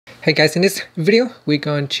Hey guys, in this video we're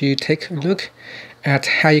going to take a look at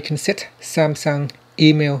how you can set Samsung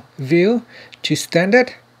email view to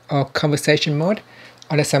standard or conversation mode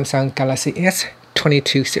on the Samsung Galaxy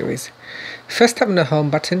S22 series. First, tap on the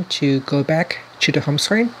home button to go back to the home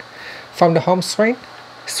screen. From the home screen,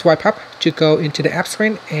 swipe up to go into the app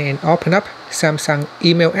screen and open up Samsung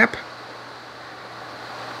email app.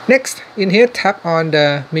 Next, in here, tap on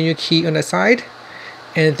the menu key on the side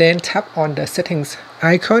and then tap on the settings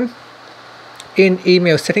icon. In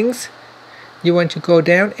email settings, you want to go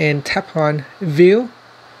down and tap on view.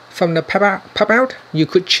 From the pop out, you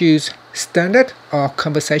could choose standard or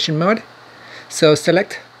conversation mode. So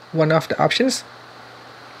select one of the options.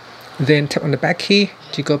 Then tap on the back key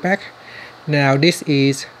to go back. Now this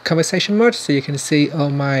is conversation mode, so you can see all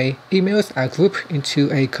my emails are grouped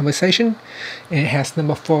into a conversation, and it has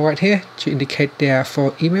number 4 right here to indicate there are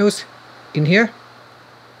 4 emails in here.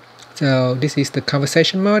 So this is the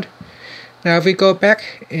conversation mode. Now if we go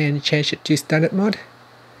back and change it to standard mode,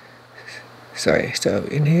 so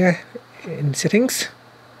in here in settings,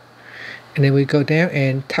 and then we go down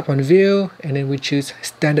and tap on view, and then we choose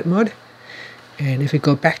standard mode. And if we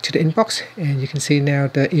go back to the inbox, and you can see now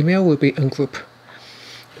the email will be ungrouped.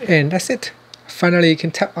 And that's it. Finally, you can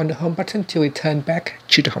tap on the home button to return back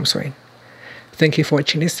to the home screen. Thank you for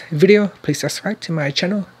watching this video. Please subscribe to my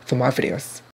channel for more videos.